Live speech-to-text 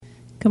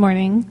Good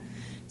morning.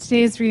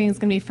 Today's reading is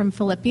going to be from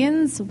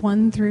Philippians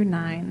 1 through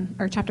 9,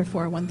 or chapter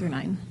 4, 1 through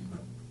 9.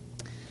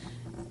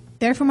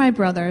 Therefore, my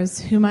brothers,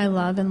 whom I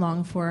love and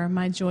long for,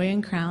 my joy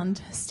and crown,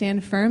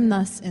 stand firm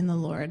thus in the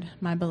Lord,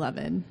 my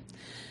beloved.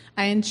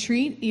 I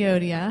entreat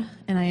Euodia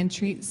and I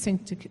entreat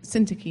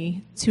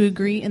Syntyche to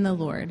agree in the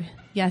Lord.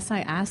 Yes,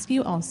 I ask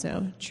you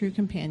also, true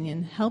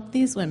companion, help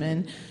these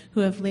women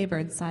who have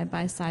labored side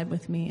by side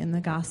with me in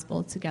the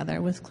gospel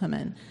together with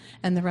Clement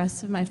and the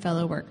rest of my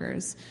fellow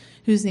workers,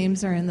 whose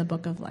names are in the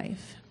book of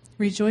life.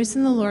 Rejoice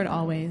in the Lord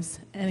always,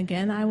 and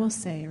again I will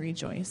say,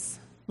 rejoice.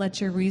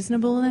 Let your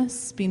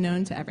reasonableness be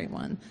known to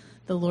everyone.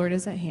 The Lord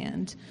is at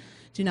hand.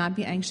 Do not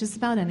be anxious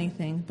about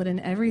anything, but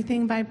in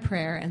everything by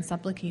prayer and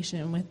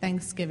supplication with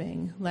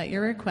thanksgiving, let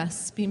your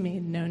requests be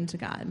made known to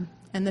God.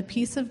 And the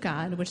peace of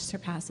God, which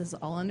surpasses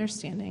all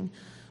understanding,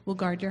 will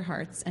guard your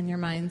hearts and your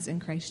minds in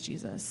Christ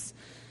Jesus.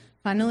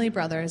 Finally,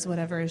 brothers,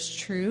 whatever is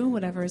true,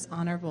 whatever is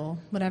honorable,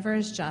 whatever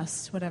is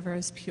just, whatever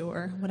is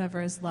pure,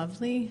 whatever is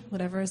lovely,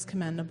 whatever is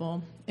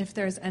commendable, if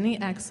there is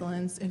any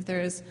excellence, if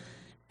there is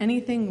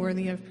anything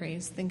worthy of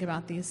praise, think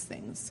about these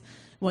things.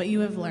 What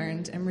you have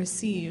learned and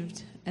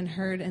received and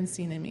heard and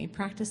seen in me,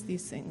 practice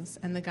these things,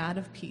 and the God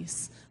of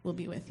peace will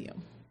be with you.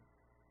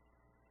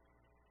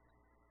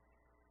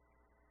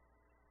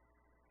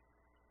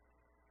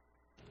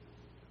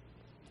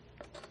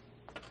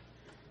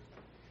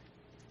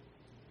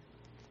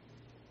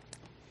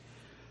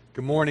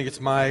 Good morning. It's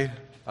my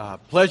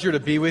pleasure to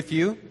be with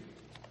you.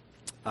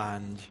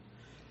 And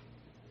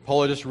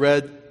Paula just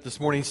read this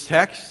morning's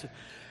text.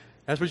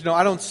 As you know,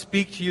 I don't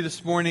speak to you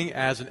this morning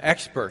as an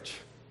expert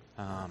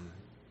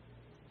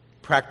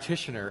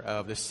practitioner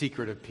of the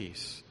secret of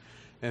peace.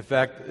 In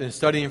fact, in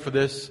studying for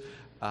this,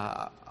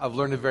 I've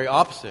learned the very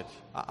opposite.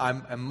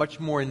 I'm much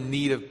more in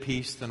need of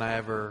peace than I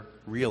ever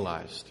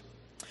realized.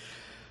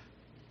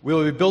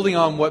 We'll be building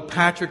on what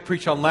Patrick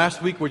preached on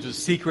last week, which is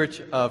the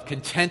secret of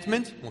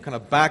contentment. We'll kind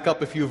of back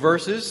up a few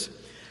verses.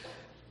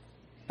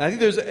 And I think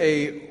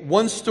there's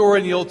one story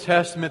in the Old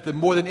Testament that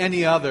more than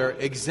any other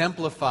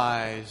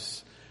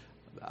exemplifies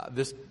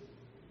this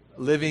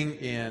living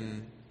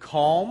in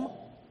calm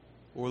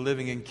or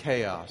living in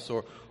chaos,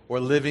 or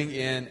living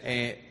in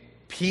a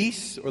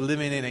peace or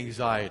living in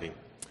anxiety.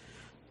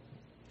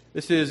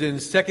 This is in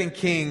 2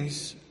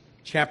 Kings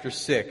chapter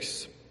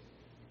 6.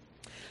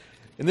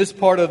 In this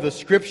part of the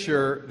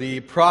scripture,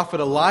 the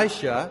prophet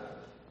Elisha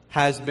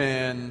has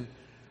been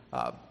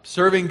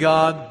serving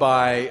God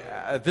by,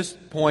 at this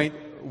point,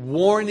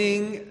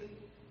 warning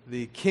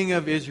the king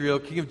of Israel,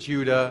 king of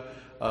Judah,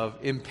 of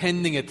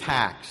impending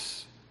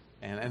attacks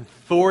and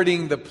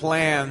thwarting the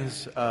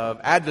plans of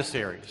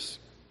adversaries.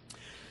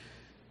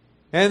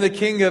 And the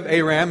king of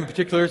Aram in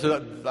particular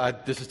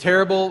said, this is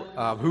terrible,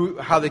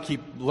 how they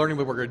keep learning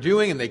what we're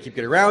doing and they keep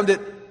getting around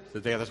it. So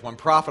they have this one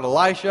prophet,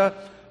 Elisha.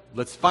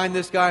 Let's find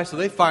this guy. So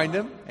they find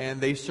him, and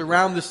they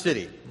surround the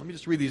city. Let me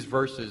just read these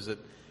verses that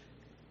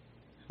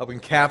help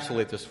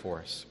encapsulate this for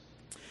us.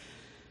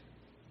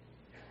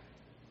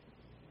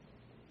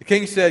 The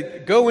king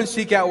said, "Go and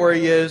seek out where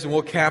he is, and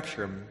we'll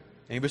capture him."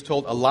 And he was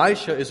told,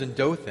 "Elisha is in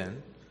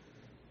Dothan."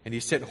 And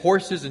he sent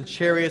horses and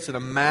chariots and a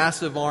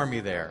massive army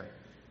there.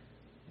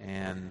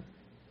 And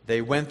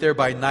they went there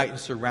by night and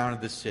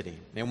surrounded the city.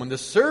 And when the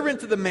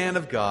servant of the man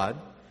of God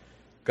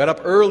got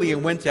up early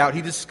and went out,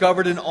 he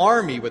discovered an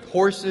army with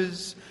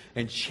horses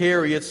and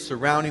chariots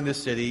surrounding the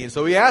city. And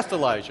so he asked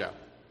Elijah,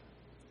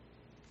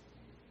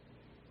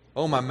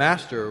 "Oh, my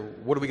master,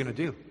 what are we going to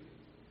do?"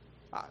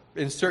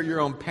 Insert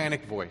your own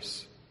panic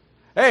voice.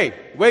 "Hey,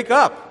 wake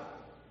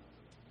up.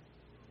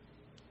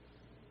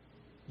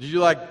 Did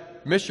you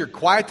miss your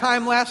quiet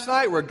time last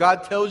night where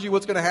God tells you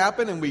what's going to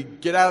happen and we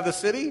get out of the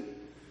city?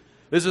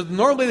 This is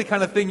normally the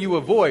kind of thing you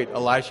avoid,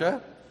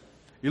 Elisha.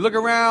 You look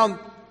around,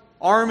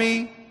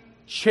 army,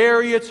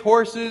 chariots,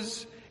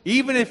 horses.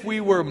 Even if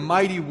we were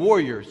mighty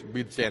warriors,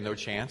 we'd stand no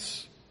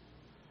chance.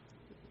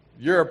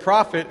 You're a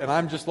prophet, and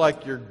I'm just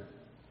like your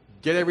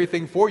get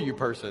everything for you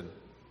person."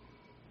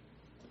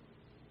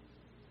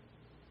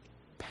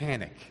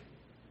 Panic.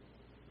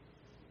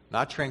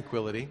 Not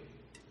tranquility.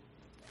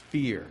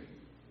 Fear.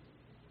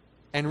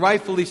 And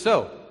rightfully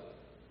so.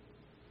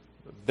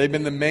 They've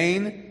been the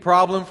main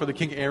problem for the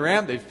king of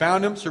Aram. They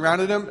found him,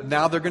 surrounded him.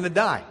 Now they're going to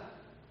die.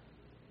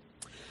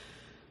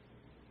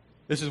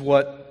 This is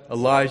what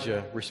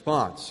Elijah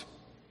responds.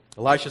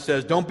 Elisha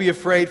says, "Don't be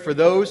afraid, for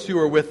those who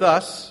are with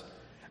us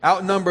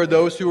outnumber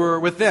those who are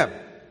with them."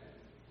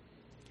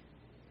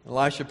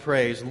 Elisha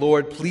prays,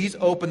 "Lord, please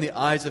open the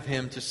eyes of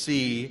him to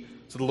see."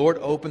 So the Lord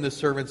opened the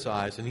servant's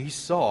eyes, and he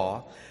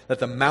saw that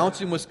the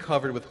mountain was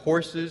covered with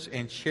horses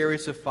and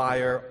chariots of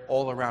fire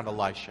all around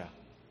Elisha.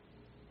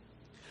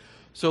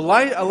 So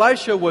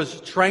Elisha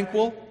was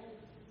tranquil,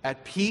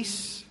 at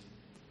peace,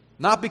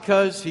 not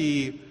because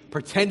he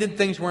pretended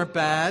things weren't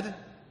bad,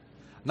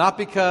 not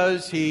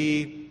because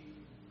he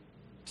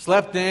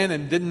slept in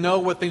and didn't know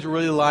what things were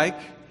really like.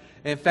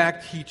 In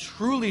fact, he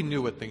truly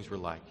knew what things were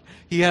like.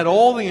 He had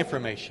all the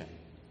information.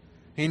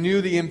 He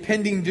knew the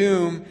impending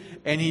doom,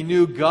 and he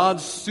knew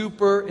God's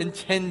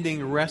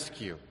superintending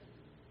rescue.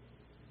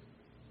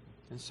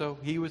 And so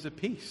he was at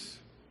peace.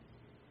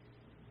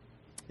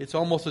 It's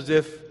almost as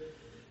if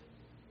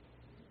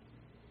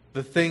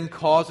the thing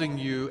causing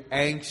you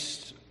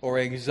angst or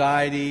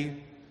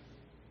anxiety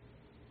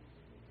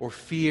or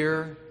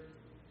fear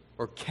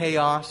or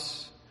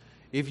chaos,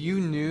 if you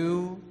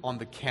knew on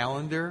the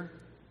calendar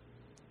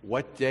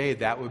what day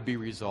that would be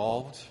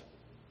resolved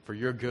for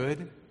your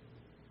good,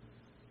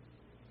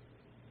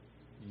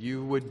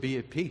 you would be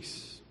at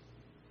peace.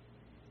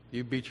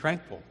 You'd be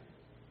tranquil.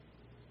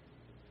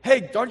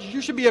 Hey,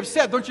 you should be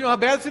upset. Don't you know how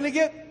bad it's going to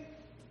get?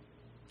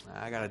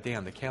 I got a day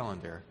on the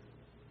calendar.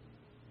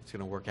 It's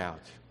going to work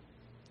out.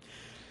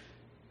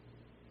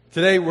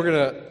 Today we're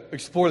going to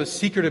explore the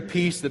secret of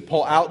peace that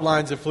Paul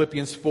outlines in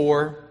Philippians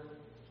 4.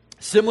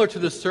 Similar to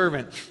the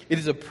servant, it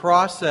is a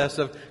process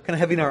of kind of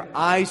having our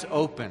eyes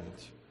opened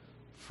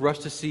for us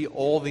to see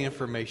all the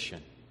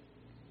information.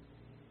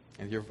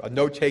 And if you're a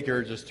note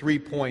taker, just 3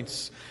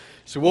 points.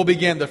 So we'll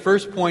begin. The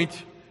first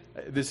point,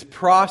 this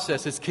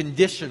process is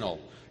conditional.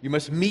 You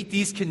must meet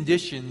these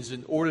conditions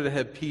in order to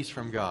have peace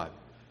from God.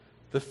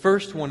 The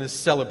first one is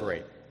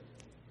celebrate.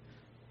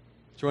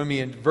 Join me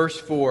in verse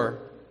 4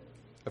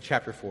 of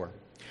chapter 4.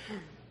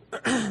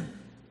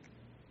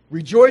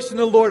 Rejoice in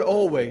the Lord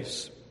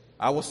always.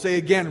 I will say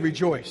again,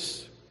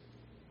 rejoice.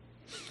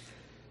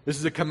 This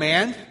is a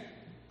command.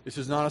 This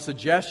is not a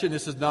suggestion.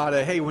 This is not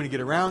a, hey, when you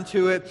get around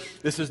to it.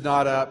 This is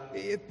not a,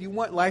 if you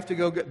want life to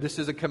go good. This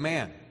is a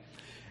command.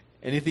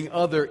 Anything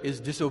other is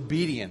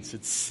disobedience.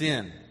 It's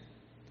sin.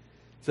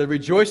 So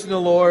rejoice in the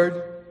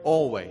Lord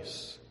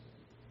always.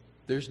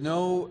 There's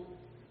no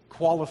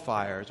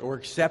qualifiers or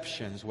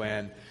exceptions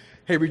when,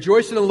 hey,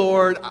 rejoice in the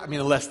Lord. I mean,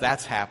 unless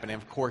that's happening.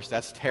 Of course,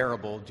 that's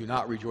terrible. Do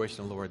not rejoice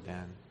in the Lord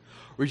then.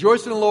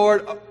 Rejoice in the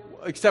Lord,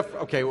 except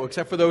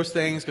for those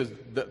things, because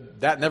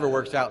that never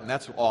works out, and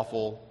that's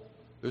awful.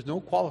 There's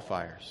no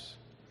qualifiers.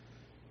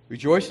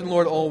 Rejoice in the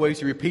Lord always.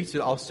 He repeats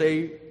it. I'll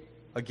say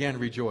again,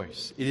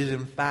 rejoice. It is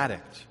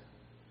emphatic.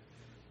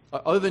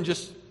 Other than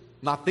just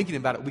not thinking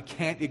about it, we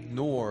can't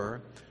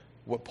ignore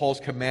what Paul's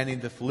commanding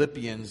the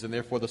Philippians, and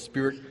therefore the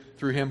Spirit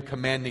through him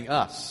commanding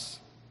us.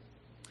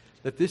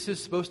 That this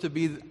is supposed to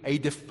be a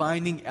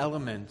defining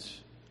element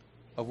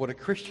of what a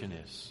Christian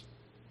is.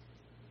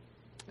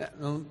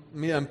 Let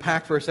me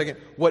unpack for a second.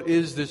 What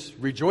is this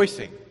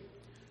rejoicing?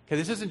 Okay,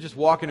 this isn't just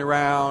walking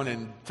around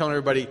and telling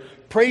everybody,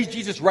 praise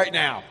Jesus right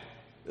now.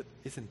 It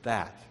isn't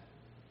that.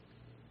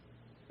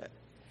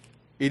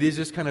 It is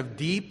this kind of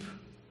deep,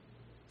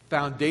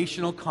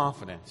 foundational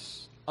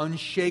confidence,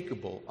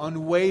 unshakable,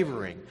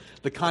 unwavering,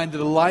 the kind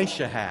that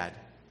Elisha had,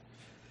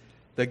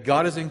 that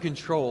God is in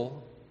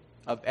control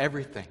of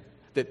everything,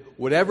 that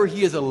whatever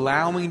He is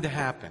allowing to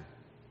happen,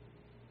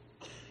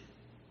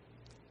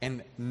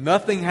 and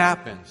nothing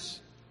happens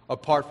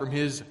apart from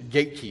His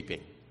gatekeeping.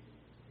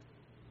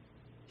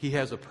 He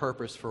has a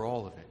purpose for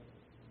all of it.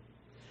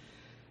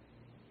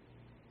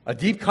 A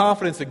deep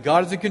confidence that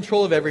God is in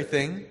control of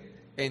everything,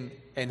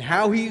 and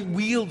how He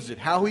wields it,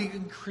 how He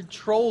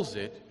controls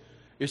it,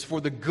 is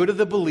for the good of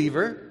the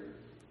believer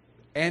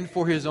and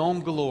for His own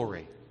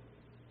glory.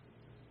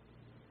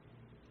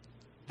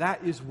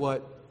 That is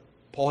what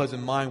Paul has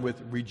in mind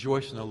with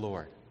rejoice in the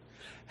Lord.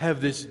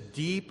 Have this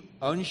deep,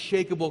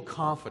 unshakable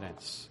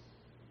confidence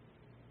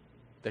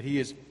that He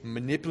is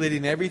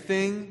manipulating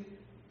everything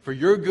for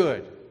your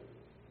good,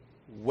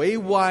 way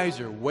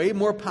wiser, way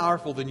more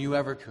powerful than you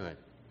ever could,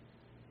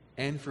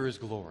 and for His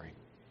glory.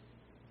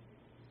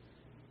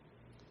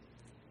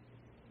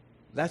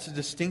 That's a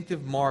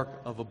distinctive mark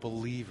of a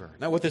believer.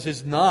 Now, what this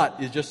is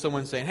not is just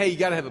someone saying, hey, you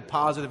got to have a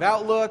positive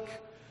outlook,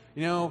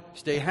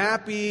 stay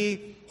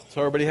happy,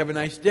 so everybody have a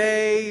nice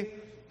day,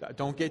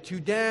 don't get too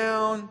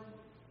down.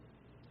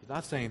 He's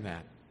not saying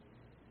that.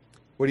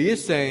 What he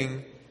is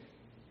saying,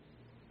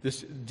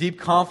 this deep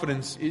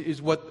confidence,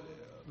 is what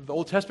the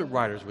Old Testament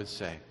writers would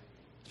say,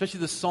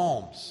 especially the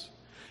Psalms.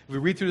 If we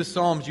read through the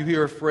Psalms, you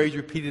hear a phrase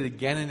repeated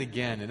again and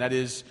again, and that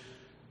is,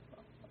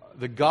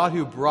 the God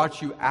who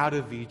brought you out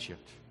of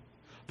Egypt,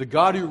 the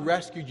God who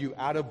rescued you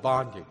out of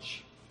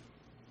bondage.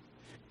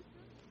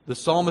 The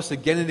psalmist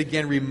again and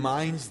again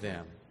reminds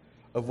them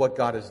of what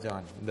God has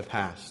done in the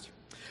past.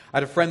 I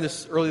had a friend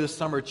early this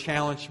summer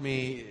challenge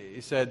me. He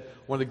said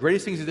one of the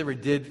greatest things he ever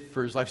did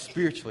for his life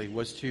spiritually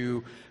was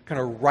to kind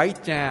of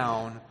write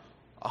down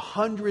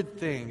 100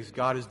 things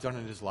God has done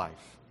in his life.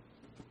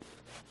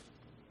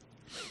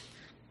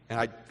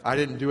 And I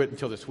didn't do it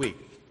until this week,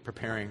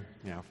 preparing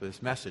for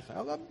this message.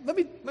 Let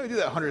me do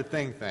that 100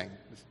 thing.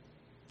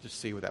 Just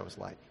see what that was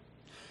like.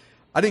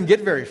 I didn't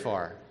get very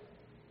far.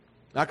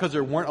 Not because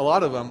there weren't a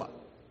lot of them.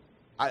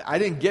 I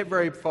didn't get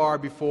very far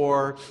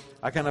before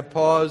I kind of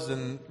paused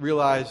and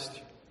realized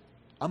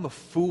I'm a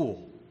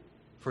fool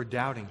for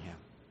doubting Him.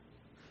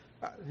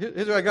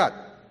 Here's what I got.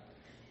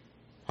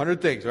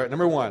 100 things, right?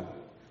 Number 1.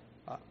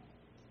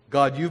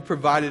 God, You've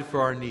provided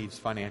for our needs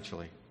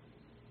financially.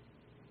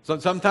 So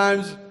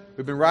sometimes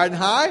we've been riding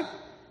high.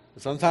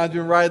 Sometimes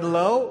we've been riding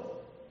low.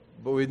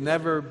 But we've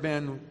never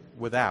been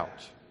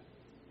without.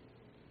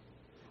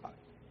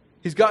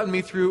 He's gotten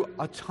me through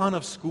a ton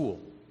of school.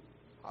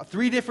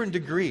 3 different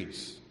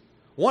degrees.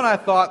 One, I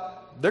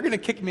thought, they're going to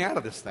kick me out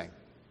of this thing.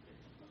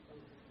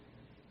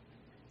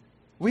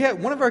 We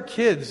had one of our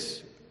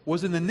kids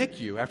was in the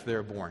NICU after they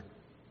were born.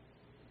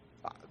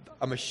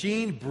 A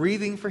machine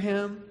breathing for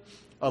him,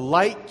 a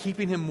light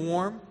keeping him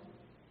warm.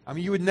 I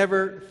mean, you would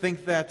never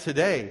think that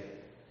today.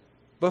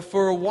 But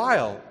for a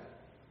while,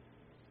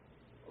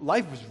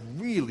 life was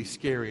really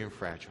scary and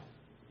fragile.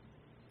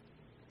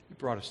 He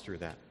brought us through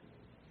that.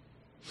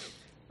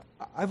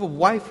 I have a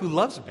wife who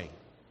loves me.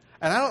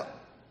 And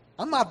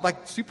I'm not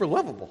like super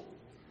lovable.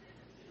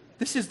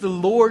 This is the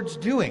Lord's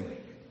doing.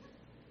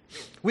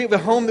 We have a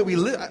home that we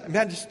live. I mean,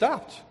 I just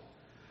stopped.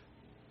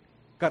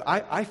 God,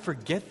 I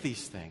forget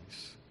these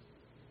things.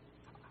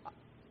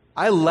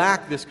 I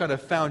lack this kind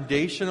of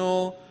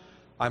foundational,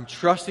 I'm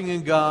trusting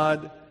in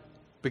God,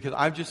 because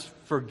I just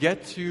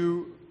forget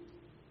to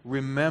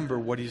remember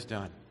what He's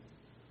done.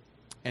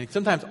 And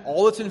sometimes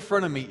all that's in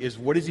front of me is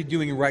what is He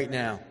doing right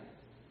now.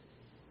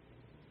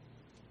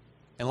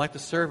 And like the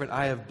servant,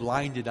 I have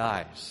blinded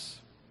eyes.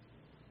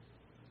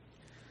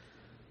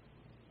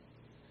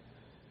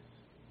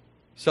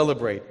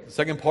 Celebrate. The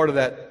second part of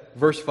that,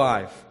 verse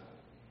 5.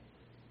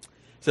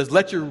 It says,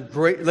 let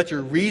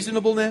your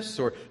reasonableness,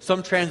 or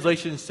some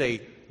translations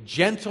say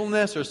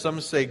gentleness, or some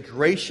say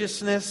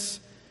graciousness,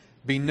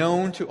 be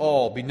known to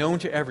all, be known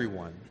to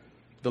everyone.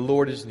 The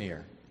Lord is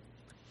near.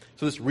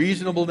 So this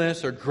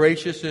reasonableness or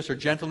graciousness or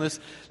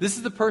gentleness, this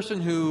is the person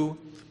who,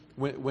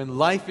 when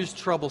life is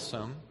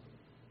troublesome,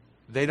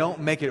 they don't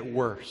make it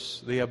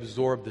worse. They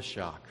absorb the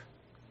shock.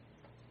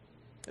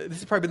 This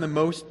has probably been the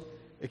most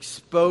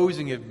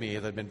exposing of me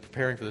as I've been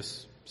preparing for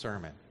this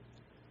sermon.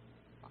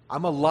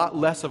 I'm a lot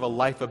less of a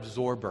life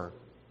absorber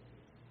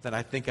than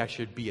I think I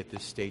should be at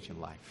this stage in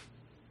life.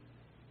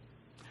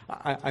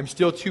 I'm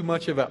still too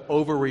much of an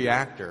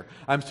overreactor.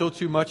 I'm still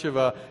too much of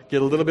a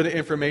get a little bit of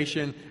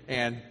information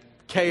and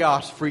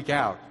chaos freak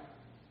out.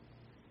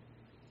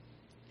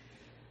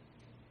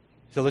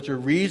 So let your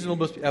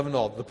reasonableness be evident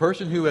all. The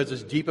person who has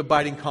this deep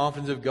abiding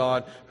confidence of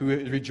God, who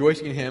is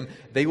rejoicing in Him,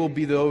 they will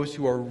be those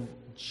who are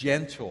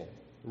gentle,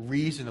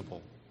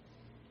 reasonable.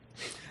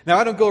 Now,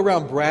 I don't go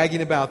around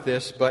bragging about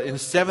this, but in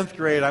 7th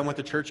grade, I went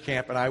to church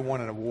camp and I won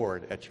an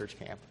award at church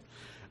camp.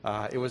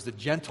 It was the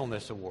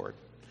Gentleness Award.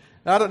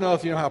 Now, I don't know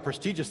if you know how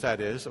prestigious that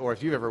is or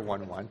if you've ever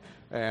won one.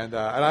 And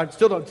I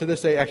still don't, to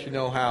this day, actually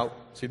know how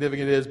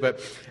significant it is.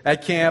 But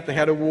at camp, they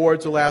had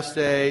awards the last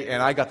day,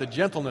 and I got the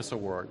Gentleness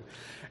Award.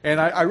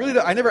 And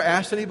I never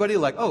asked anybody,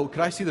 like, oh,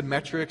 could I see the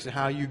metrics and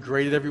how you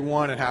graded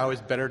everyone and how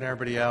it's better than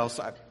everybody else?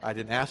 I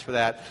didn't ask for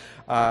that.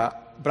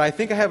 But I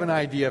think I have an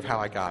idea of how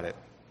I got it.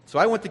 So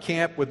I went to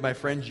camp with my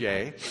friend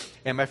Jay,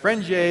 and my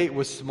friend Jay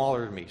was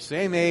smaller than me,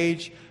 same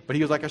age, but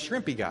he was like a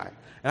shrimpy guy.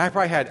 And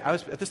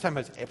at this time, I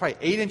was probably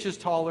 8 inches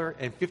taller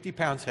and 50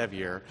 pounds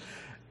heavier.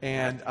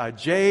 And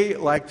Jay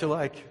liked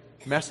to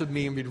mess with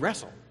me and we'd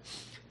wrestle.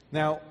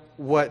 Now,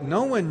 what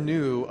no one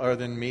knew other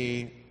than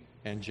me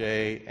and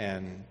Jay,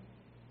 and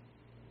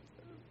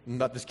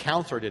this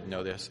counselor didn't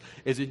know this,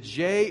 is that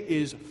Jay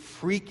is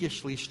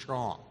freakishly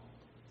strong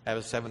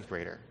as a 7th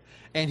grader.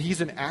 And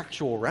he's an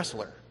actual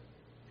wrestler.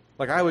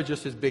 Like, I was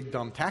just his big,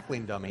 dumb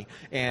tackling dummy,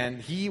 and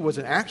he was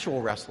an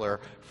actual wrestler,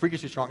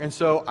 freakishly strong. And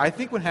so I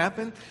think what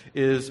happened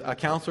is a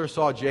counselor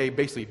saw Jay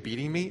basically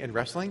beating me in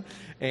wrestling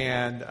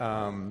and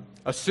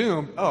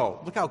assumed, oh,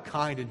 look how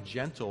kind and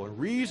gentle and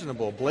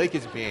reasonable Blake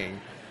is being.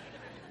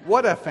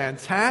 What a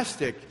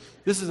fantastic,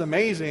 this is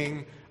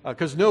amazing,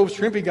 because no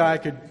shrimpy guy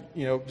could,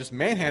 just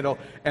manhandle,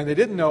 and they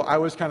didn't know I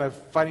was kind of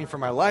fighting for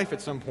my life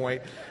at some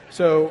point.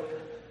 So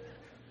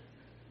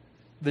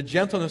the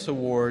Gentleness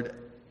Award,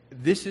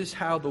 this is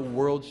how the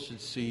world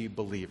should see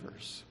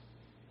believers.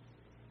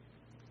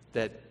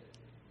 That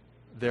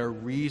they're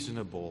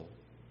reasonable,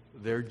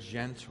 they're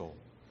gentle,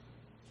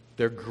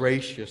 they're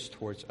gracious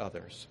towards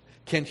others.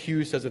 Kent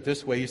Hughes says it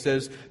this way. He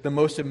says, the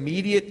most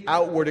immediate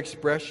outward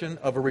expression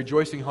of a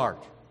rejoicing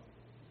heart.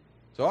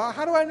 So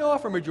how do I know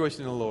if I'm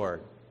rejoicing in the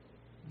Lord?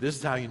 This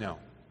is how you know.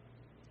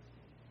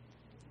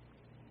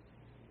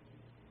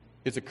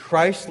 It's a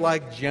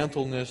Christ-like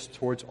gentleness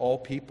towards all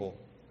people,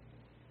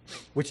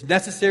 which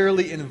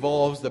necessarily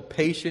involves the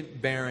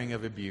patient bearing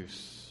of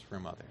abuse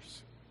from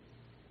others.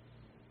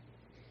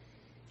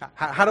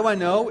 How do I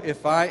know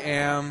if I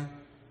am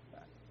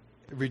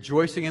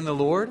rejoicing in the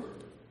Lord?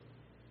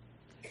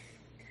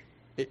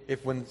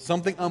 If when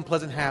something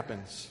unpleasant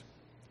happens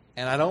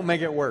and I don't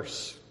make it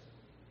worse.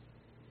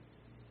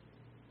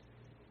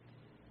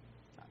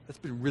 That's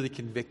been really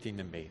convicting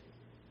to me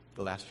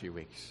the last few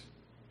weeks.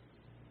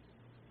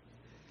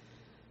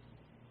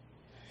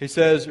 He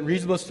says,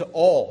 reasonableness to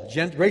all,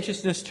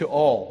 graciousness to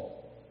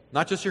all.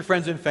 Not just your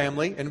friends and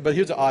family, but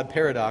here's an odd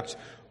paradox.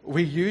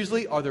 We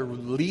usually are the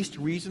least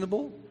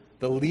reasonable,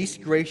 the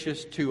least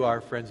gracious to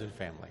our friends and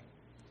family.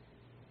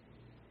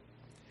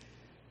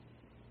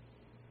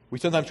 We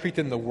sometimes treat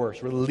them the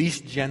worst. We're the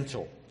least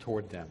gentle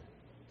toward them.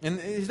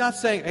 And he's not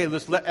saying, hey,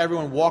 let's let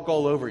everyone walk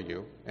all over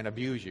you and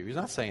abuse you. He's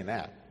not saying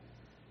that.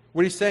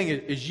 What he's saying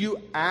is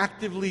you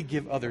actively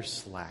give others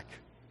slack.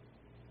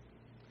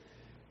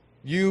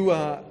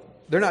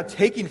 They're not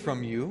taking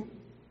from you.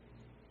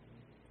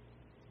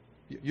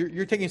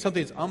 You're taking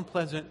something that's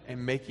unpleasant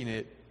and making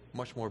it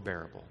much more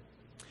bearable.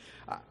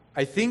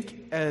 I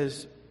think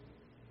as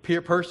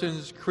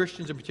persons,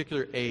 Christians in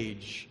particular,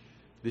 age,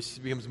 this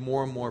becomes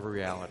more and more of a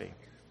reality.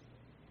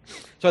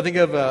 So I think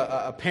of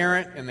a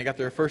parent, and they got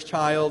their first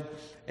child,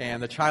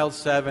 and the child's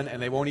 7,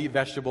 and they won't eat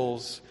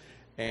vegetables,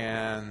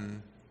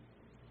 and,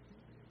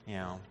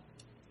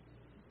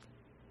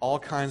 all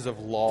kinds of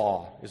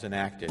law is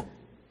enacted.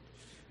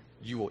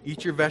 You will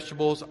eat your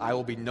vegetables. I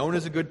will be known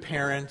as a good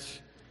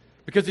parent.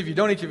 Because if you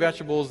don't eat your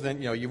vegetables,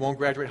 then you won't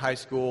graduate high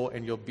school,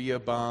 and you'll be a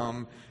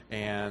bum,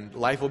 and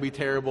life will be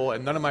terrible,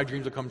 and none of my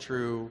dreams will come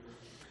true.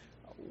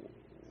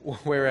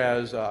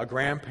 Whereas a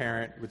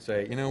grandparent would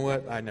say, you know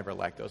what, I never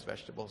liked those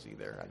vegetables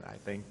either, and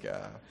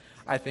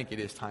I think it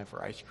is time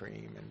for ice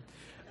cream. And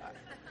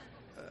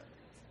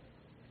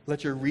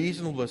let your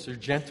reasonableness or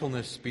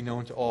gentleness be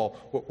known to all.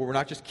 We're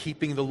not just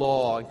keeping the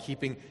law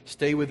and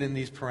stay within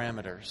these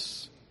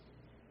parameters.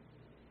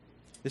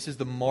 This is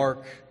the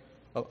mark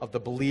of the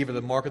believer,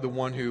 the mark of the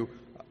one who,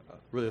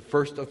 really the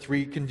first of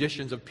 3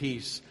 conditions of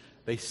peace,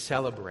 they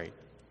celebrate.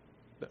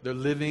 They're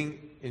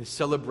living in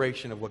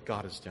celebration of what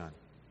God has done.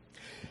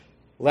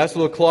 Last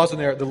little clause in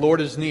there, the Lord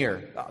is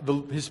near.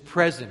 His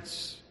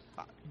presence.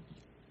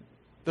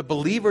 The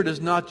believer does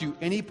not do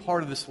any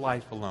part of this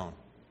life alone.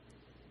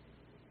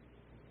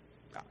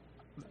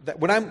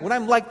 When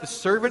I'm like the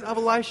servant of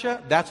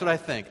Elisha, that's what I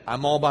think.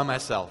 I'm all by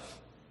myself.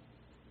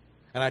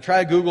 And I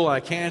try to Google and I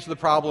can't answer the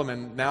problem,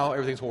 and now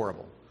everything's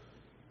horrible.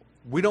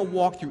 We don't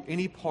walk through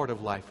any part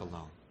of life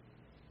alone.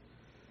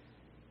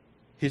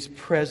 His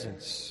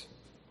presence.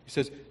 He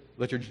says,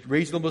 let your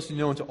reasonableness be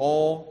known to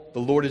all. The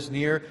Lord is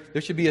near.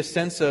 There should be a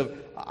sense of,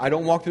 I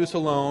don't walk through this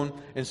alone.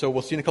 And so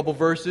we'll see in a couple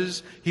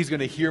verses, He's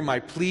going to hear my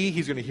plea.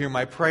 He's going to hear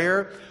my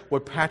prayer.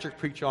 What Patrick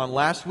preached on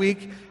last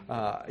week,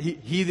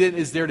 He then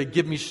is there to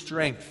give me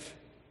strength,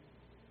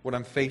 what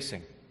I'm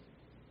facing.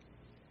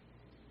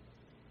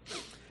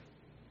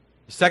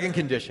 Second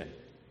condition,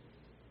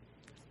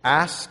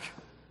 ask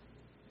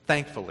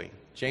thankfully.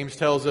 James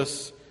tells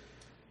us,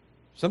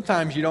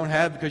 sometimes you don't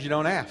have because you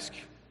don't ask.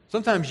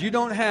 Sometimes you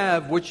don't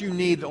have what you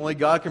need that only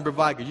God can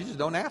provide because you just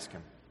don't ask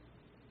Him.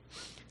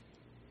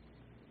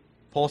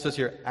 Paul says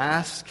here,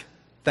 ask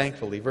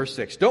thankfully. Verse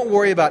 6, don't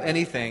worry about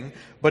anything,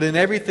 but in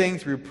everything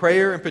through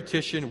prayer and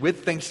petition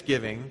with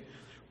thanksgiving,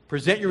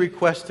 present your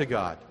requests to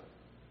God.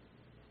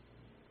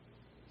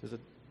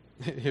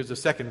 Here's the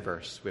second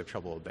verse we have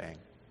trouble obeying.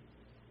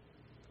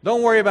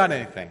 Don't worry about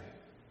anything.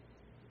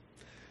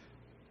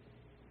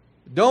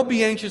 Don't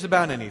be anxious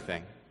about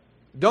anything.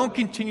 Don't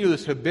continue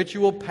this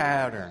habitual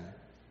pattern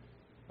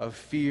of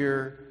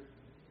fear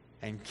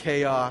and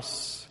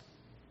chaos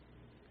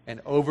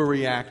and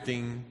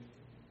overreacting.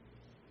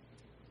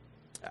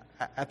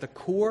 At the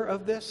core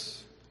of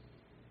this,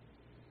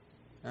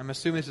 I'm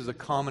assuming this is a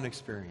common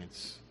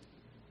experience,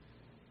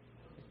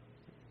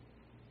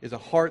 is a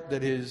heart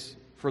that is,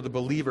 for the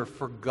believer,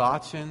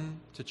 forgotten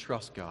to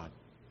trust God.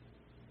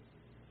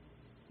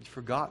 He's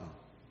forgotten.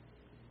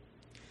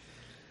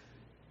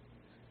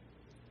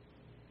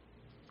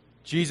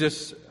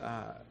 Jesus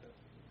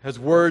has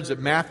words that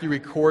Matthew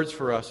records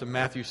for us in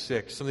Matthew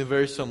 6, something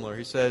very similar.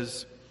 He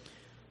says,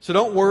 so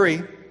don't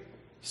worry,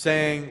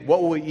 saying,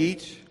 what will we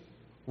eat?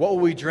 What will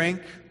we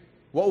drink?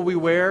 What will we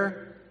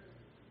wear?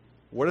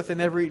 What if they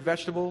never eat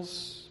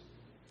vegetables?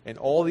 And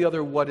all the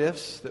other what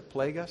ifs that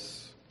plague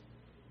us?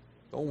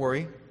 Don't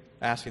worry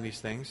asking these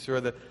things. Or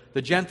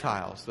the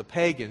Gentiles, the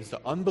pagans, the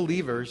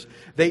unbelievers,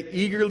 they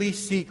eagerly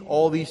seek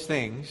all these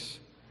things.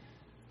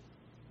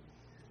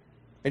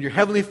 And your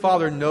Heavenly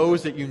Father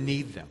knows that you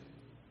need them.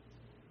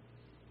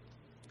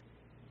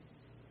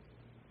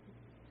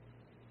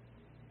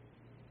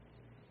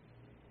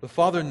 The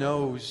Father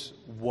knows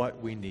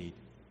what we need.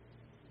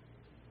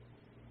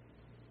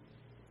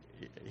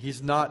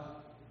 He's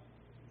not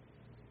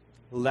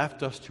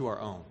left us to our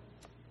own.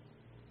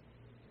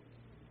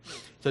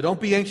 So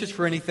don't be anxious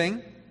for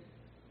anything,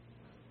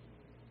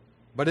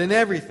 but in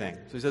everything.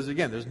 So he says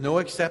again, there's no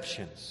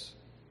exceptions.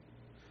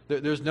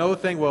 There's no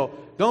thing, well,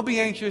 don't be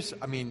anxious.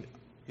 I mean,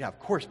 yeah, of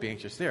course be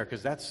anxious there,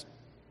 because that's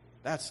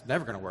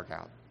never going to work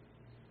out.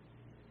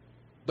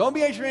 Don't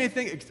be anxious for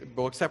anything,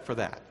 well, except for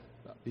that.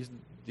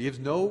 He gives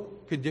no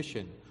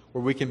condition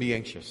where we can be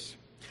anxious.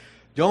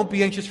 Don't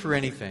be anxious for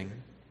anything,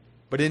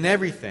 but in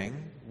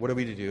everything, what are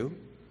we to do?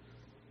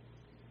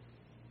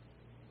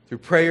 Through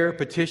prayer,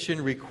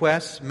 petition,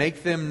 requests,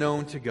 make them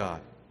known to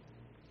God.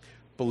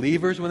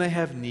 Believers, when they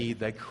have need,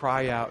 they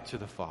cry out to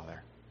the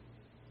Father.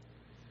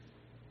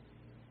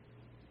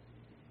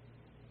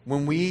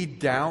 When we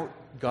doubt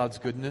God's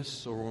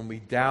goodness, or when we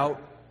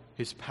doubt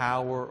His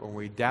power, or when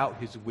we doubt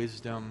His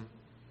wisdom,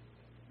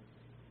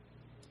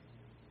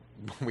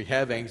 we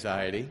have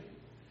anxiety,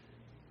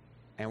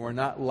 and we're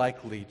not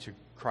likely to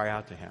cry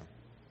out to Him.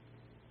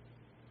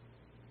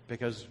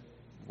 Because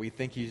we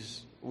think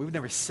we would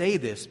never say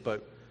this,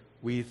 but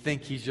we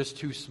think He's just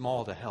too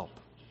small to help.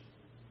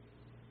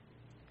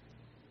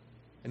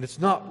 And it's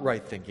not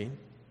right thinking.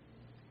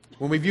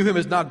 When we view Him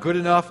as not good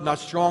enough, not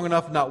strong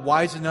enough, not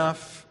wise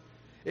enough,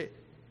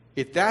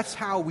 if that's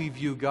how we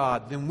view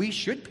God, then we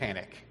should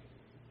panic.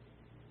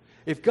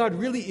 If God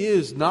really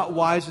is not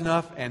wise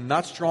enough and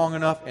not strong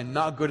enough and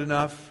not good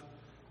enough,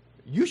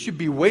 you should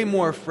be way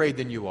more afraid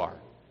than you are.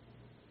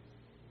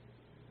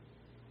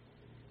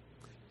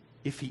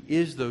 If He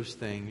is those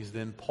things,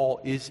 then Paul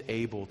is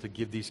able to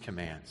give these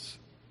commands.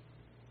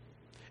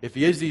 If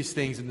He is these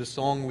things, in the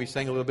song we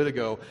sang a little bit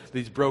ago, that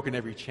He's broken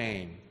every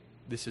chain,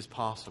 this is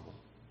possible.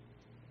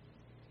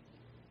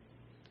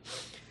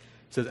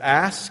 It says,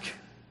 ask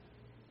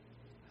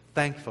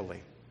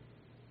thankfully,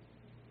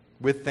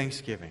 with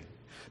thanksgiving.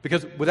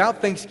 Because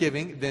without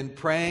thanksgiving, then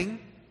praying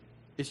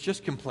is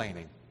just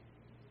complaining.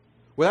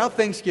 Without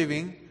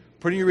thanksgiving,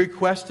 putting your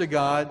request to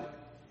God,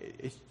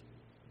 it's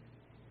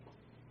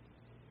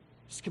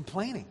just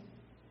complaining.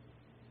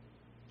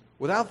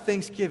 Without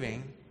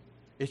thanksgiving,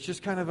 it's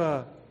just kind of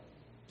a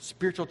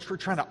spiritual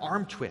trying to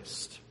arm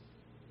twist.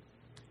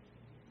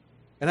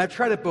 And I've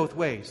tried it both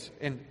ways.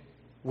 And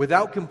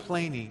without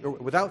complaining, or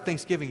without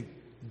thanksgiving,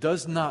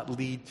 does not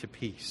lead to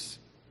peace.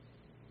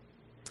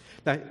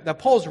 Now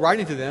Paul's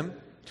writing to them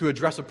to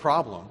address a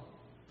problem.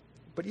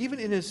 But even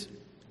in his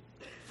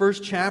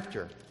first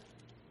chapter,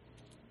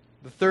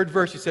 the 3rd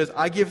verse, he says,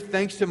 I give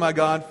thanks to my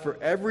God for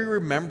every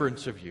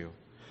remembrance of you,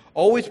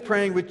 always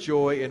praying with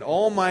joy in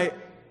all my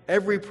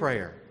every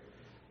prayer,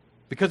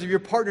 because of your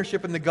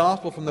partnership in the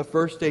gospel from the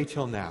first day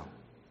till now.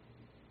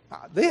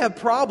 They have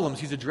problems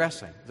he's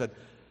addressing. He said,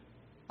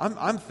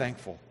 I'm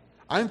thankful.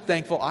 I'm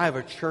thankful I have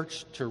a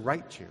church to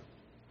write to.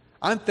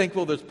 I'm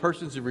thankful there's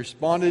persons who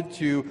responded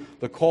to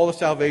the call to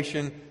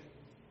salvation,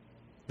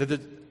 that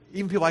there's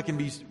even people I can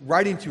be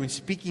writing to and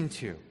speaking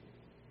to.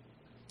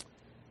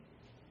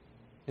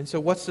 And so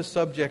what's the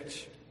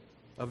subject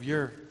of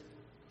your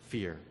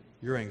fear,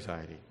 your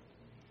anxiety?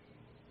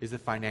 Is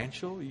it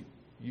financial?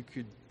 You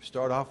could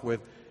start off with,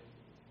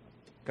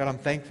 God, I'm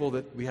thankful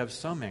that we have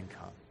some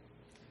income.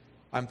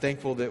 I'm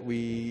thankful that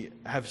we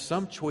have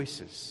some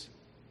choices.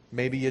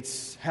 Maybe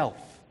it's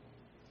health.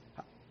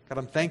 God,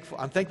 I'm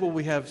thankful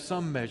we have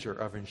some measure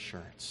of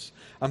insurance.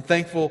 I'm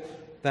thankful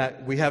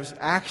that we have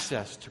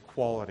access to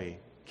quality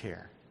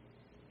care.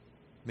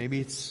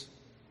 Maybe it's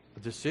a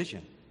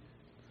decision.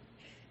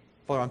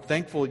 Father, I'm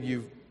thankful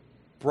you've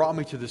brought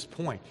me to this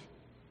point.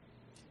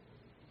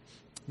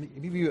 Let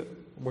me give you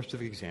a more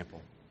specific example.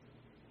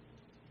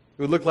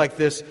 It would look like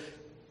this.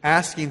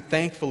 Asking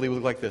thankfully would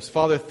look like this.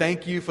 Father,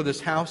 thank you for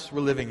this house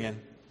we're living in.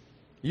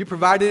 You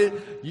provided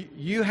it.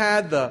 You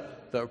had the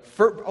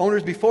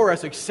owners before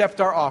us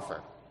accept our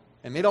offer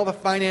and made all the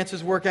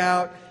finances work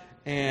out,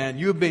 and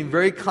you have been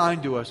very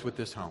kind to us with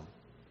this home.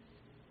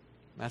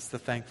 That's the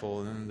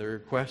thankful. And then the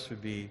request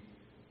would be,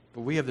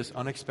 but we have this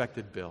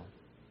unexpected bill,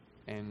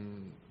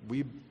 and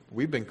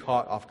we've been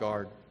caught off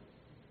guard,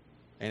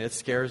 and it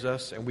scares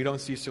us, and we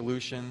don't see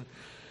solution.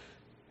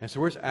 And so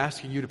we're just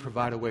asking you to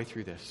provide a way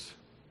through this.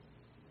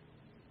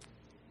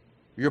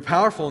 You're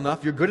powerful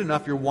enough, you're good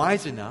enough, you're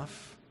wise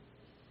enough.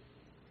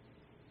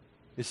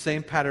 The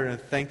same pattern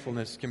of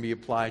thankfulness can be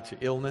applied to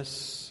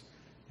illness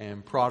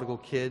and prodigal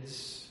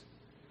kids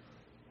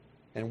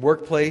and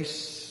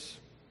workplace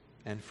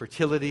and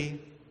fertility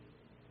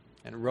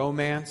and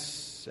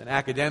romance and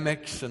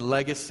academics and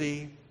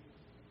legacy.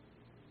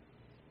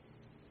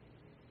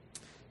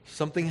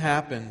 Something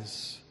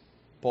happens,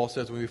 Paul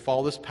says, when we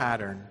follow this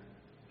pattern,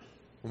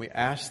 when we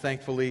ask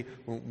thankfully,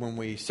 when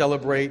we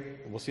celebrate,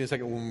 we'll see in a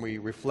second, when we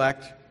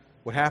reflect,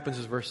 what happens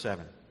is verse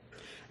 7.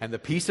 And the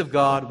peace of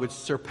God, which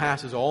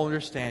surpasses all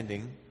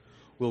understanding,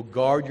 will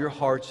guard your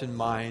hearts and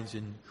minds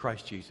in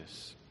Christ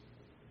Jesus.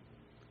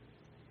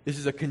 This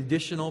is a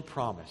conditional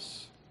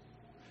promise.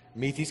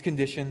 Meet these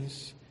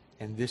conditions,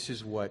 and this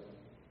is what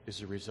is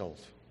the result.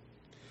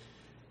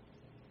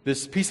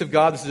 This peace of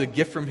God, this is a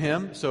gift from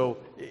Him, so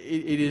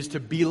it is to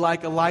be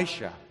like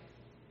Elisha.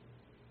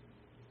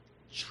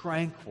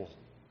 Tranquil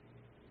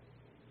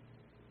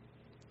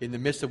in the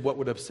midst of what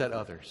would upset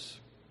others.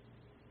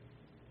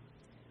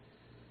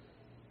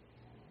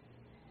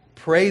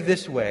 Pray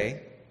this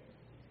way,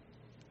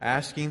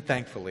 asking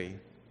thankfully.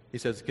 He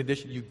says,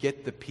 condition, you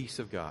get the peace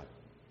of God.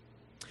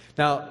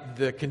 Now,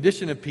 the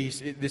condition of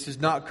peace, this does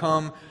not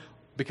come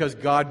because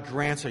God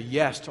grants a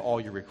yes to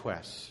all your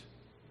requests.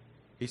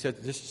 He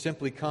said this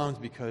simply comes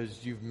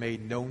because you've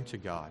made known to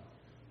God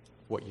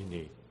what you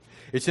need.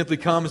 It simply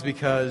comes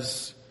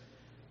because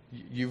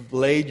you've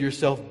laid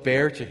yourself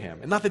bare to Him.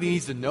 And not that He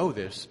needs to know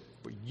this,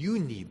 but you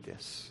need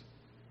this.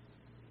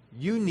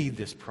 You need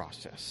this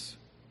process.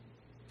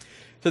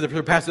 So the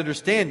surpassed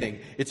understanding,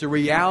 it's a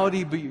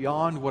reality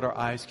beyond what our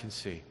eyes can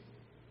see.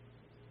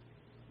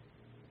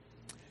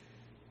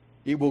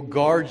 It will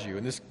guard you.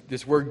 And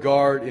this word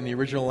guard in the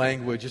original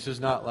language, this is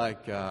not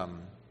like,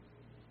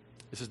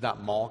 this is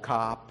not mall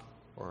cop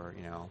or,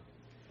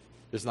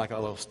 this is like a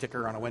little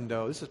sticker on a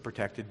window. This is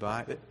protected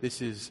by,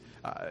 this is,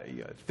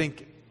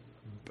 think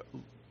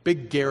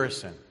big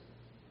garrison.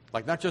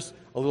 Like not just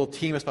a little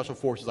team of special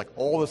forces, like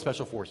all the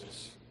special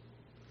forces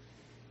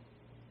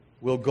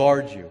will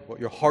guard you,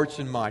 your hearts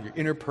and mind, your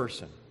inner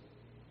person.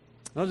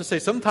 And I'll just say,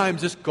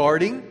 sometimes this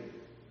guarding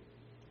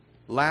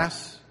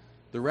lasts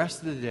the rest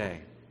of the day.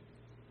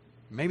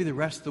 maybe the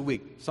rest of the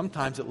week.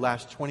 Sometimes it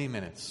lasts 20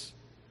 minutes.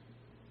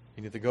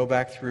 You need to go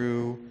back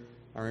through.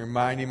 I'm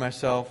reminding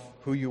myself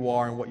who you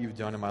are and what you've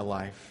done in my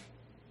life.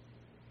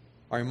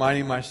 I'm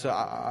reminding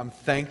myself I'm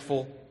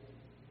thankful,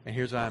 and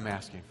here's what I'm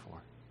asking for.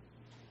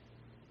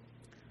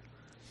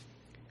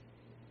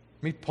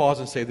 Let me pause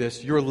and say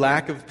this. Your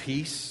lack of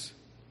peace,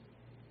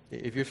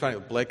 if you're trying to,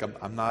 Blake,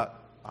 I'm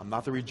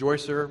not the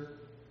rejoicer.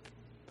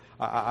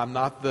 I'm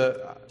not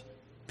the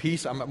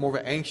peace. I'm more of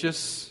an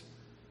anxious.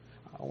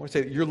 I want to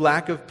say that your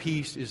lack of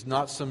peace is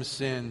not some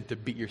sin to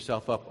beat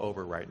yourself up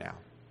over right now.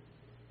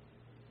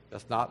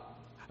 That's not.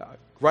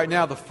 Right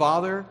now, the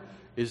Father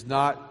is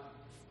not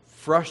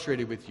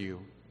frustrated with you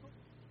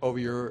over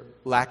your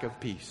lack of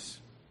peace.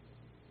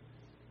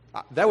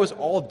 That was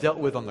all dealt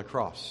with on the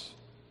cross.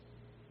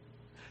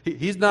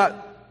 He's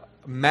not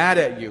mad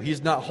at you.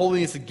 He's not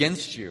holding this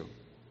against you.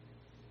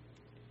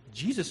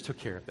 Jesus took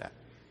care of that.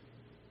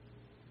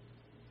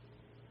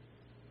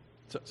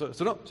 So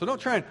don't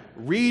try and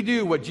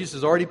redo what Jesus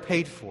has already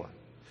paid for.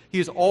 He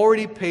has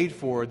already paid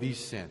for these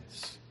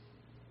sins.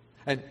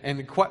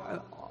 And quite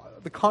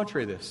the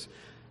contrary of this,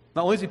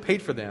 not only has He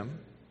paid for them,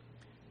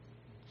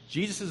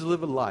 Jesus has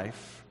lived a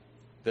life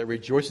that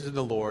rejoices in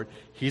the Lord.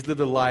 He's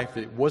lived a life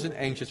that wasn't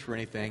anxious for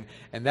anything,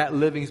 and that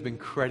living has been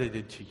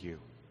credited to you.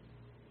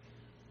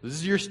 This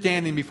is your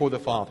standing before the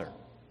Father.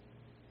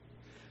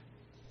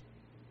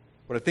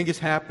 What I think is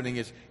happening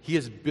is He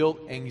has built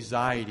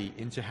anxiety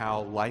into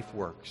how life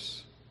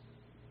works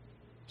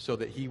so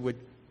that He would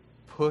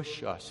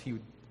push us, He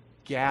would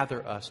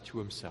gather us to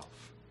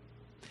Himself.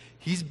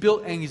 He's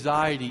built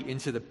anxiety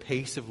into the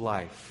pace of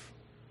life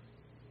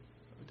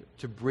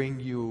to bring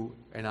you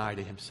and I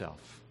to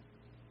Himself.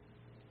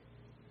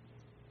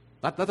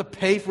 Not to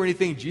pay for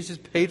anything. Jesus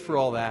paid for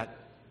all that,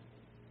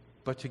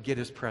 but to get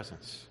His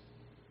presence.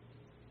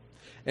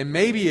 And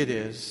maybe it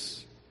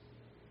is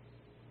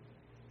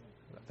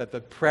that the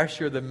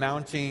pressure, the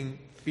mounting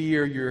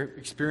fear you're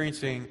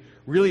experiencing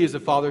really is the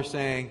Father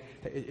saying,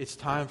 it's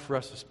time for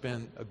us to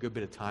spend a good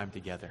bit of time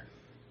together.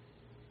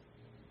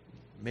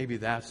 Maybe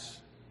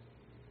that's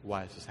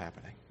why this is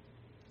happening.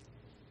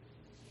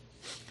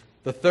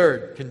 The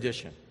third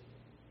condition.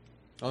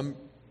 Let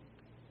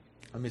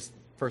me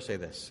first say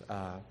this.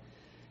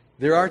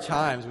 There are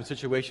times when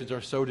situations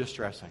are so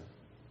distressing.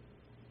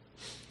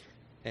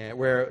 And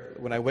where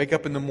when I wake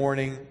up in the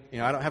morning,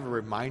 I don't have a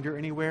reminder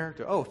anywhere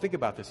to, think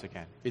about this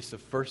again. It's the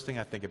first thing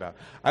I think about.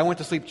 I went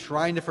to sleep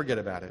trying to forget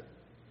about it.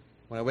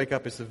 When I wake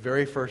up, it's the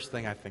very first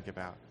thing I think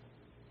about.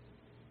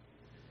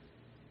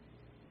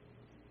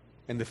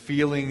 And the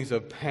feelings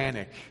of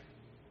panic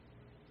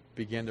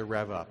begin to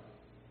rev up.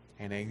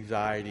 And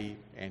anxiety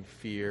and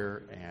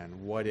fear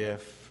and what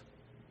if.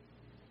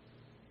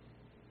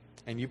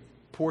 And you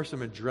pour some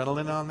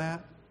adrenaline on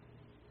that,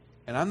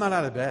 and I'm not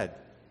out of bed.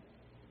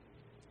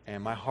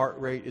 And my heart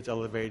rate is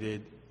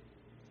elevated.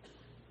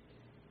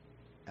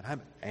 And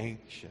I'm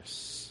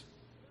anxious.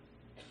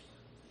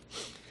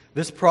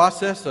 This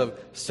process of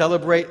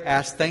celebrate,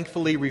 ask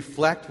thankfully,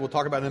 reflect, we'll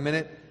talk about in a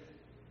minute,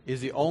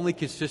 is the only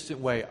consistent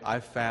way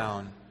I've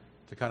found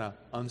to kind of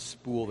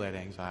unspool that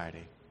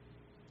anxiety.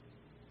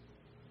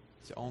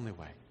 It's the only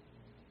way.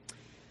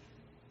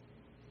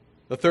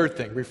 The third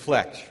thing,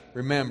 reflect,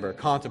 remember,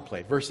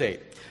 contemplate. Verse 8.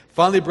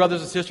 Finally,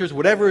 brothers and sisters,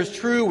 whatever is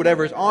true,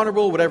 whatever is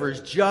honorable, whatever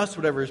is just,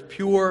 whatever is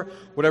pure,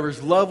 whatever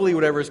is lovely,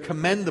 whatever is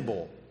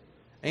commendable,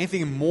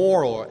 anything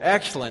moral or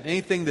excellent,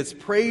 anything that's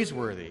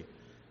praiseworthy,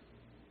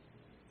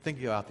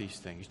 think about these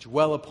things.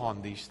 Dwell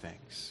upon these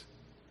things.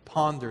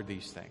 Ponder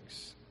these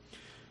things.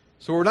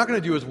 So what we're not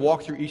going to do is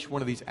walk through each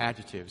one of these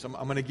adjectives. I'm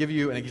going to give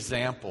you an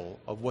example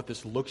of what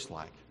this looks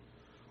like.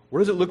 What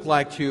does it look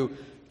like to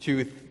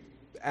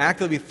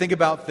actively think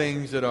about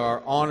things that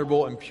are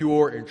honorable and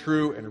pure and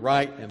true and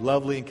right and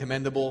lovely and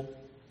commendable?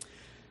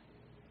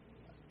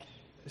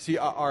 See,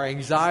 our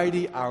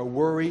anxiety, our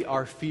worry,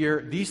 our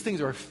fear, these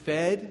things are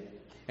fed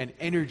and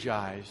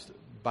energized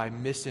by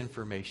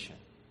misinformation.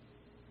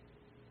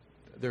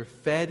 They're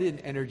fed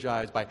and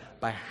energized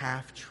by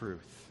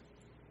half-truth.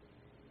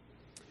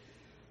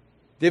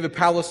 David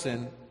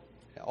Powlison,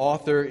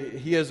 author,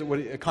 he has what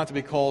a concept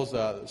he calls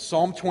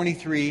Psalm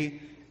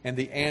 23 and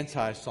the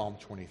anti-Psalm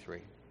 23.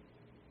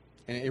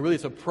 And it really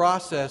is a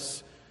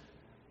process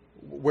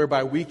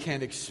whereby we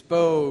can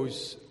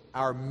expose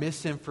our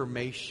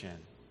misinformation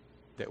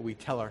that we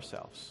tell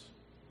ourselves.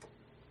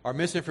 Our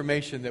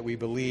misinformation that we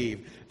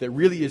believe that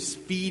really is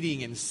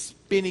feeding and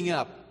spinning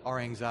up our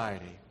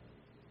anxiety.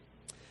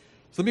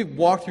 So let me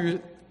walk through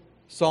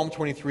Psalm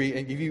 23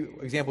 and give you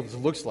an example of what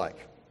this looks like.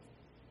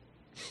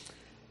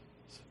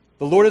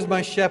 The Lord is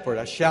my shepherd,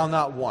 I shall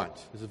not want.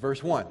 This is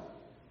verse 1.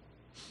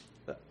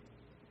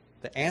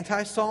 The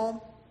anti-psalm,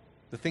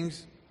 the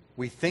things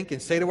we think and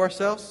say to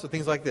ourselves, so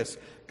things like this.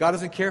 God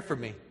doesn't care for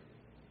me.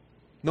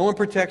 No one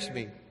protects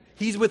me.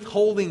 He's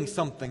withholding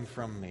something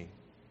from me.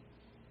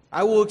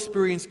 I will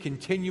experience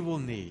continual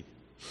need.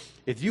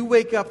 If you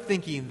wake up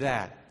thinking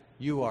that,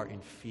 you are in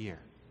fear.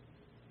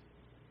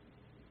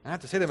 I have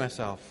to say to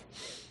myself,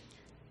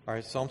 all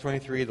right, Psalm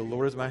 23, the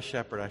Lord is my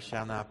shepherd, I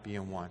shall not be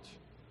in want.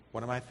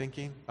 What am I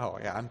thinking? Oh,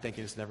 yeah, I'm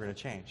thinking it's never going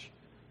to change.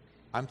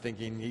 I'm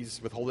thinking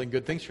he's withholding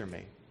good things from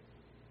me.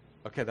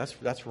 Okay,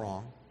 that's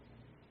wrong.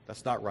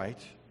 That's not right.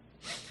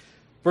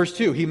 Verse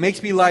 2, he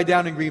makes me lie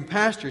down in green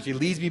pastures. He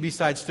leads me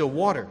beside still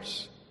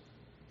waters.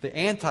 The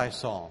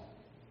anti-psalm.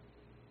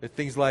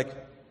 Things like,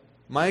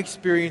 my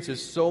experience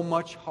is so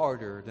much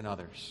harder than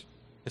others.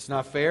 It's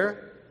not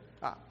fair.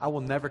 I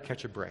will never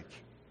catch a break.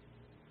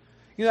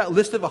 You know that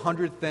list of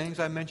 100 things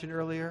I mentioned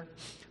earlier?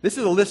 This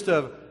is a list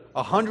of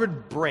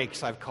 100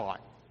 breaks I've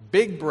caught.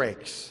 Big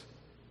breaks.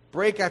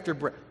 Break after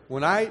break.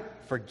 When I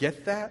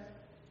forget that,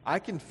 I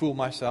can fool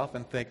myself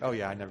and think, oh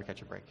yeah, I never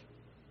catch a break.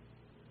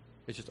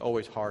 It's just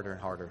always harder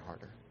and harder and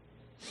harder.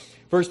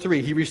 Verse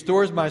 3, he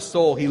restores my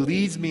soul. He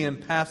leads me in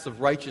paths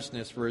of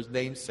righteousness for his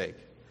name's sake.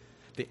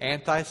 The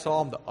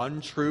anti-psalm, the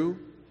untrue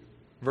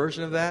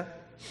version of that.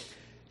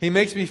 He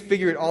makes me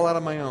figure it all out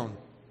on my own.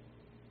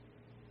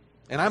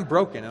 And I'm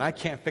broken and I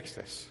can't fix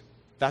this.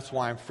 That's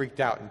why I'm freaked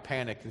out and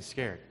panicked and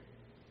scared.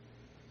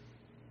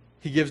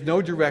 He gives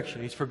no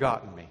direction. He's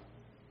forgotten me.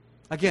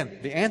 Again,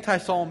 the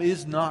anti-psalm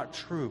is not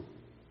true.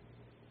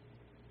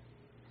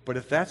 But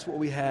if that's what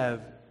we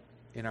have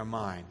in our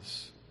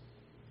minds,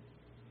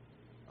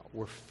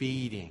 we're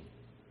feeding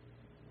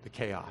the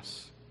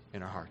chaos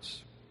in our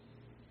hearts.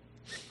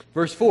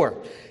 Verse 4,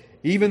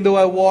 even though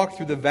I walk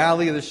through the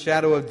valley of the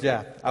shadow of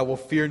death, I will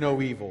fear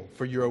no evil,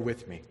 for you are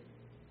with me.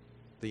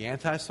 The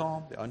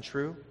anti-psalm, the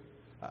untrue,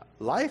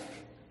 life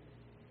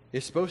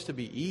is supposed to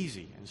be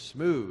easy and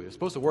smooth. It's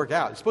supposed to work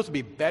out. It's supposed to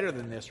be better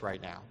than this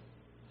right now.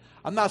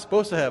 I'm not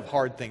supposed to have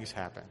hard things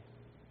happen.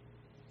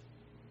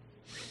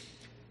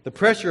 The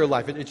pressure of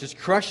life, it's just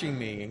crushing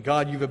me, and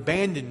God, you've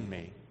abandoned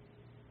me.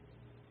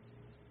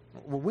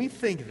 When we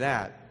think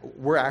that,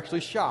 we're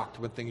actually shocked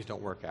when things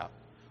don't work out.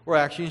 We're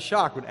actually in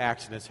shock when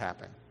accidents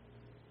happen.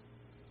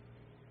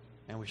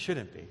 And we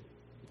shouldn't be.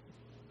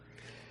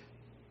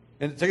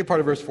 And the second part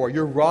of verse 4,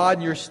 your rod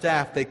and your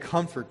staff, they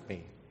comfort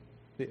me.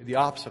 The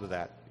opposite of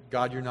that.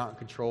 God, you're not in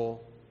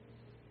control.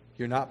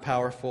 You're not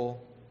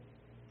powerful.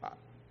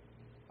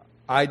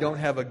 I don't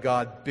have a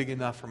God big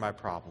enough for my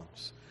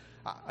problems.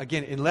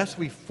 Again, unless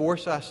we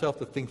force ourselves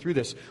to think through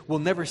this, we'll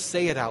never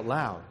say it out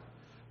loud.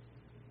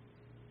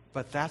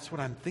 But that's what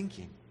I'm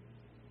thinking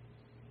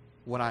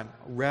when I'm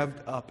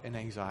revved up in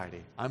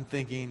anxiety. I'm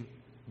thinking,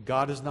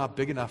 God is not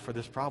big enough for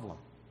this problem.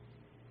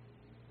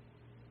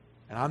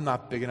 And I'm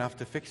not big enough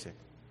to fix it.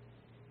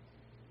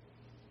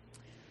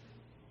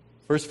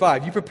 Verse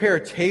 5, you prepare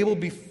a table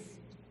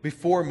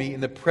before me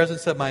in the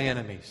presence of my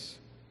enemies.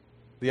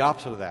 The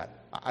opposite of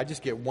that. I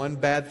just get one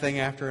bad thing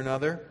after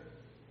another,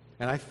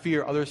 and I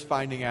fear others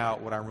finding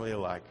out what I'm really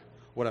like,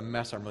 what a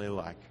mess I'm really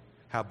like,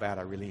 how bad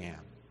I really am.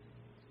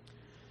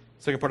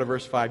 Second part of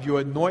verse 5, you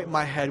anoint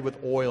my head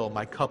with oil,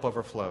 my cup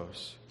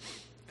overflows.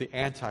 The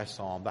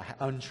anti-psalm, the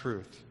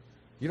untruth.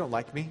 You don't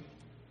like me?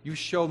 You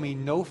show me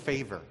no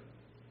favor.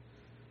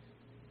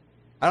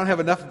 I don't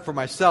have enough for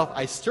myself.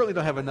 I certainly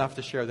don't have enough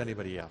to share with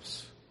anybody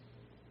else.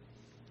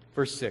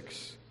 Verse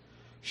 6,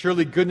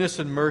 surely goodness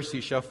and mercy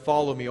shall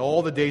follow me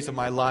all the days of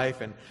my life,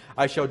 and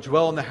I shall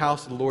dwell in the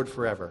house of the Lord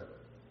forever.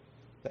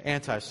 The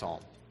anti-psalm.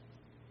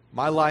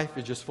 My life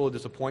is just full of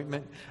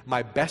disappointment.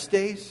 My best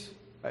days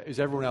is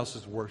everyone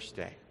else's worst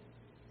day.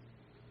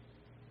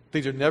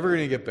 Things are never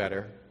going to get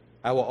better.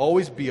 I will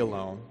always be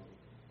alone.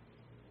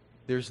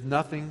 There's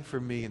nothing for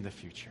me in the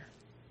future.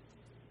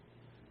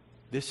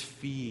 This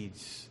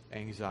feeds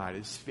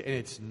anxiety, and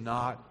it's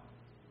not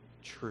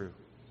true.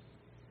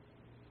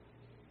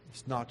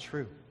 It's not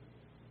true.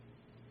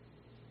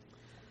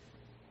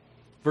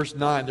 Verse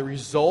 9, the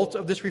result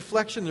of this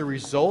reflection, the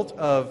result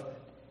of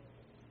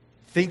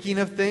thinking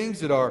of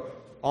things that are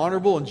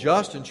honorable and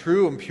just and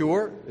true and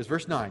pure, is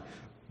verse 9.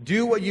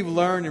 Do what you've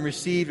learned and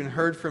received and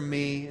heard from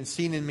me and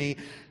seen in me,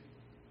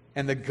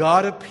 and the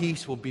God of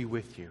peace will be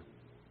with you.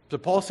 So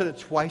Paul said it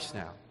twice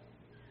now.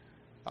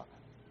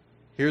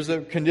 Here's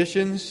the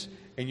conditions,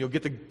 and you'll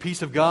get the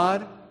peace of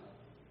God.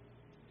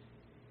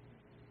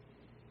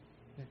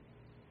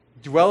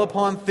 Dwell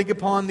upon, think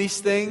upon these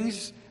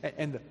things,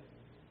 and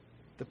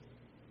the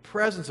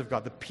presence of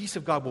God, the peace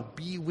of God will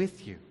be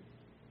with you.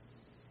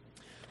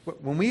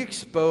 When we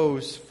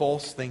expose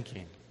false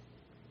thinking,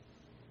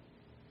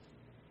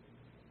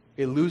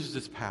 it loses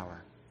its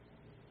power.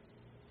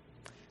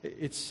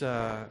 It's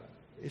kind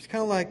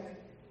of like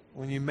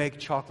when you make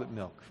chocolate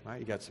milk, right?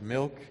 You got some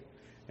milk,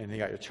 and you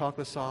got your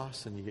chocolate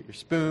sauce, and you get your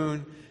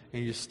spoon,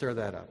 and you just stir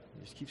that up.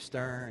 You just keep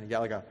stirring, and you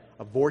got like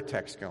a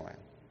vortex going,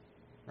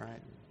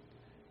 right?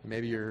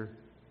 Maybe you're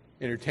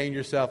entertain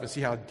yourself and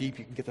see how deep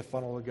you can get the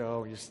funnel to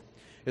go. Is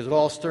it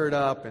all stirred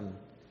up, and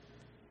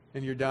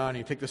you're done, and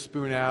you take the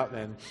spoon out,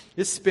 and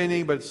it's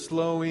spinning, but it's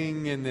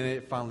slowing, and then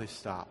it finally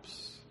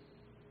stops.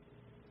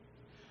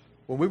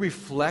 When we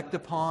reflect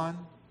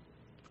upon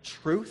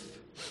truth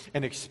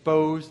and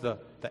expose the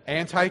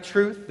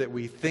anti-truth that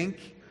we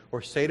think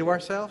or say to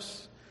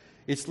ourselves,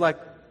 it's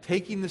like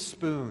taking the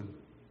spoon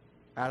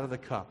out of the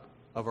cup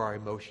of our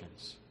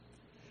emotions.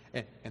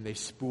 And they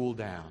spool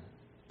down.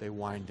 They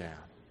wind down.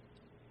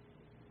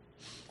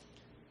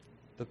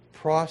 the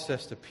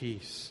process to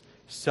peace.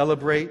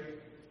 Celebrate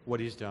what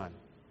He's done.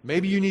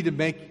 Maybe you need to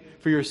make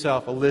for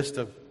yourself a list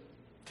of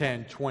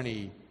 10,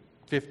 20,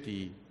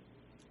 50.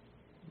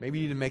 Maybe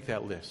you need to make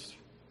that list.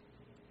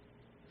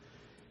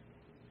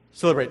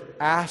 Celebrate.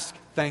 Ask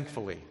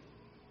thankfully.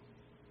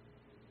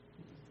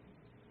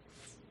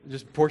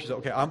 Just portions.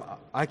 Okay, I'm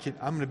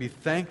going to be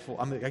thankful.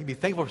 I can be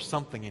thankful for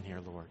something in here,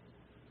 Lord.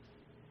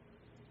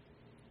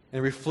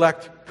 And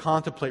reflect,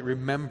 contemplate,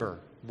 remember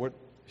what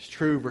is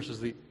true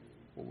versus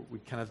what we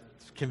kind of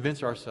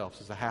convince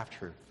ourselves is the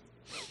half-truth.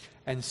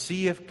 And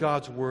see if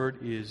God's Word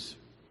is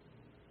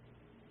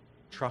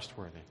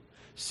trustworthy.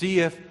 See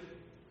if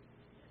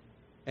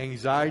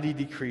anxiety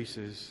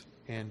decreases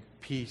and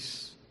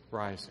peace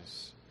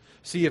rises.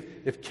 See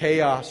if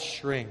chaos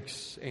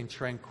shrinks and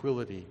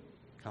tranquility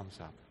comes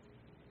up.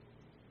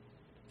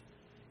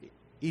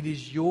 It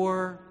is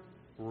your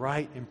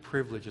right and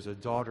privilege as a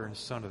daughter and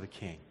son of the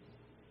King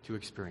to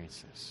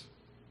experience this.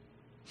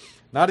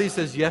 Not that He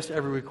says yes to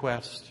every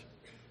request,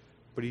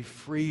 but He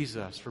frees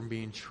us from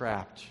being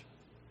trapped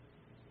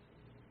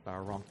by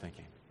our wrong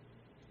thinking.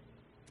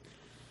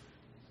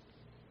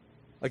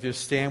 I'd like you to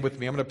stand with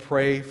me. I'm going to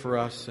pray for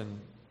us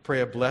and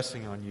pray a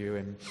blessing on you.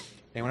 And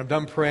when I'm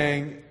done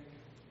praying,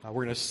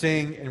 we're going to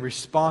sing in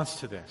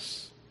response to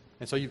this.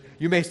 And so you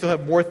may still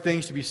have more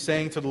things to be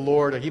saying to the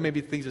Lord, or He may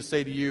be things to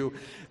say to you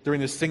during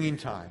the singing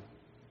time.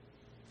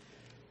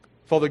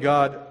 Father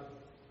God,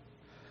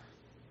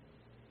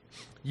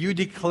 You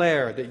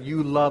declare that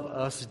You love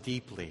us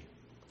deeply.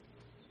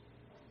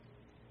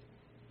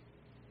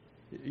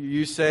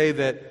 You say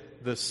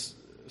that the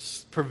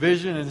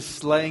provision and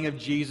slaying of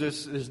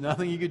Jesus, there's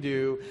nothing You could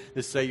do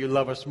to say You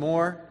love us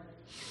more.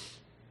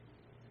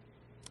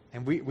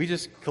 And we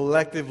just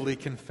collectively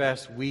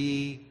confess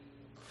we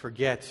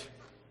forget.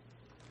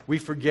 We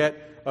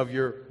forget of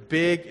Your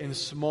big and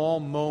small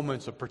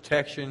moments of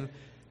protection,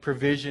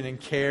 provision, and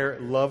care,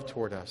 love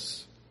toward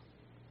us.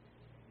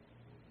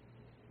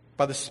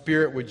 By the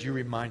Spirit, would You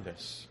remind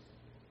us?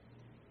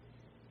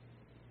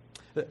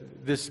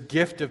 This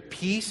gift of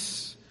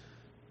peace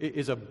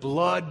is a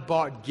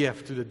blood-bought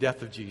gift through the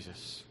death of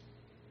Jesus.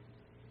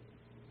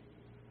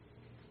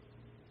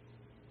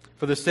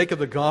 For the sake of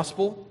the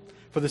gospel,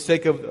 for the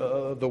sake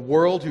of the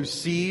world who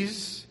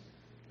sees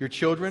Your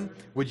children,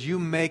 would You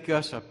make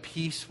us a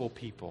peaceful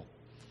people?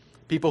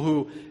 People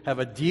who have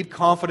a deep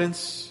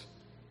confidence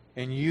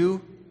in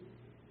You.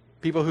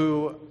 People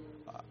who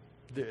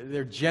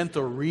they're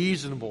gentle,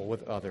 reasonable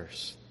with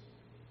others.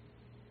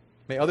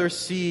 May others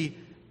see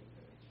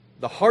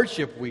the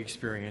hardship we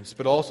experience,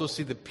 but also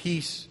see the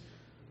peace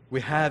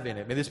we have in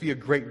it. May this be a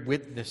great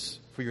witness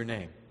for Your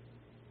name.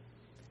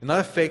 And not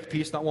a fake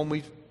peace, not one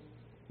we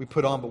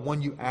put on, but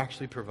one You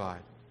actually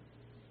provide.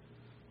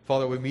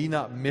 Father, we may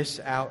not miss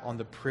out on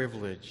the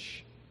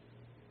privilege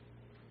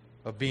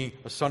of being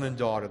a son and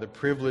daughter, the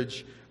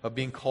privilege of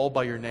being called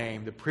by Your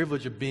name, the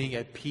privilege of being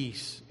at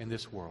peace in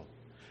this world.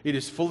 It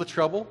is full of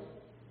trouble,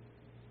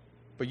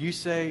 but You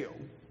say,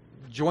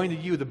 join to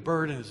You, the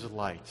burden is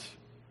light.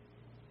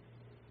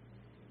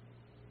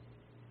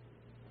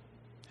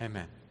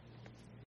 Amen.